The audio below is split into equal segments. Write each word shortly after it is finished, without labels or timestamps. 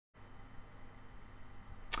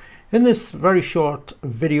In this very short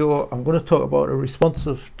video, I'm going to talk about a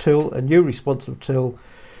responsive tool, a new responsive tool,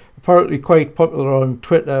 apparently quite popular on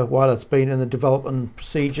Twitter while it's been in the development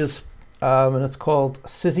procedures, and it's called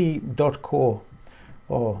Sizzy.co,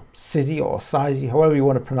 or Sizzy or Sizzy, however you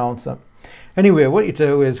want to pronounce it. Anyway, what you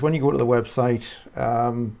do is when you go to the website,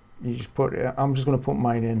 you just put, I'm just going to put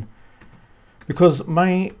mine in because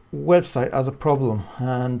my website has a problem,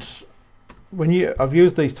 and I've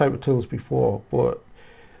used these type of tools before, but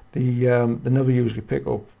they never usually pick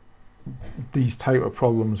up these type of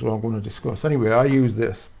problems what I'm going to discuss. Anyway, I use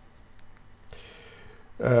this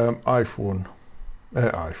Windows phone.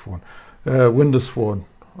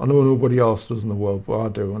 I know nobody else does in the world, but I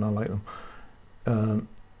do, and I like them.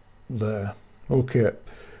 There. Okay.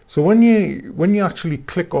 So when you actually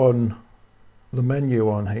click on the menu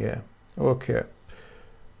on here, okay,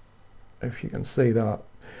 if you can see that,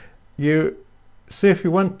 you see if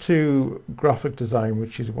you went to graphic design,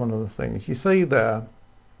 which is one of the things you see there,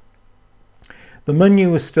 the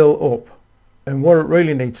menu is still up, and what it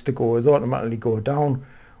really needs to go is automatically go down,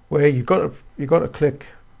 where you got to click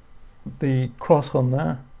the cross on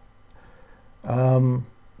there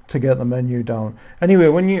to get the menu down. Anyway,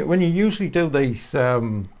 when you usually do these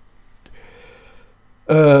when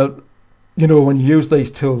you use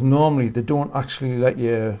these tools, normally they don't actually let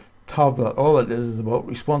you have that. All it is about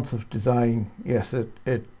responsive design. Yes, it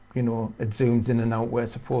zooms in and out where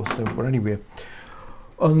it's supposed to, but anyway,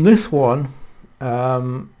 on this one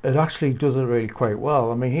it actually does it really quite well.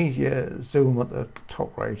 I mean, here's your zoom at the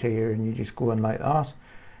top right here, and you just go in like that.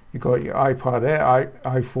 You got your iPad Air,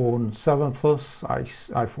 iPhone 7 Plus,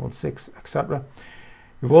 iPhone 6, etc.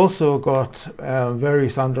 You've also got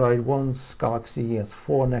various Android ones, Galaxy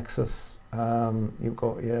S4, Nexus. You've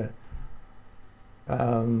got your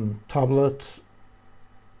tablet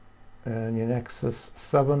and your Nexus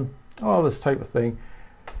 7, all this type of thing,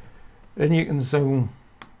 and you can zoom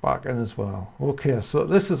back in as well. Okay, so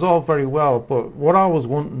this is all very well, but what I was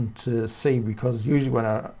wanting to see, because usually when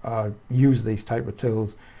I use these type of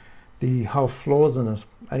tools, they have flaws in it.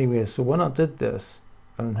 Anyway, so when I did this,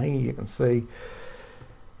 and here you can see,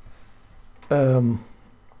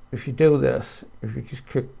 if you do this, if you just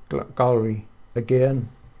click gallery again,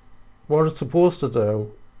 what it's supposed to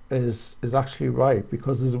do is actually right,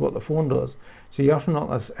 because this is what the phone does. So you have to knock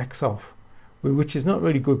this X off, which is not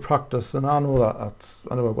really good practice, and I know I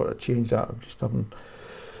know I've got to change that. I just haven't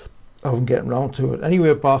getting around to it.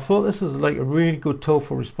 Anyway, but I thought this is like a really good tool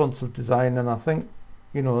for responsive design, and I think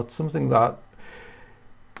it's something that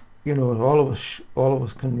all of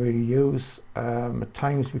us can really use at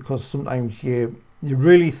times, because sometimes you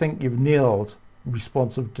really think you've nailed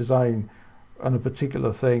responsive design on a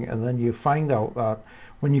particular thing, and then you find out that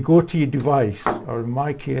when you go to your device, or in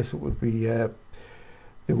my case it would be the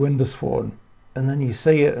Windows phone, and then you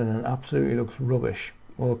see it and it absolutely looks rubbish.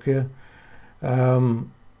 Okay,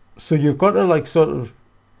 so you've got to like sort of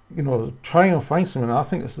try and find something. I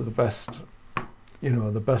think this is the best,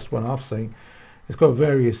 the best one I've seen. It's got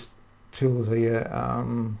various tools here. I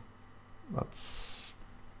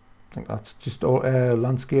think that's just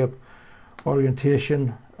landscape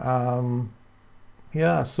orientation.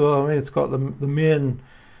 Yeah, so I mean, it's got the main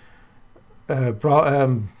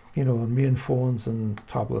main phones and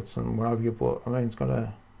tablets and whatever you, but I mean, it's got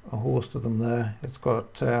a host of them there. It's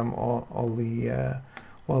got all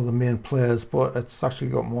the main players, but it's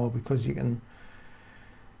actually got more, because you can,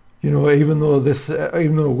 even though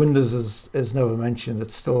Windows is never mentioned,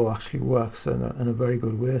 it still actually works in a very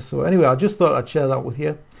good way. So anyway, I just thought I'd share that with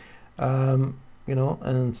you, and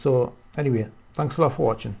so anyway, thanks a lot for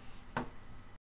watching.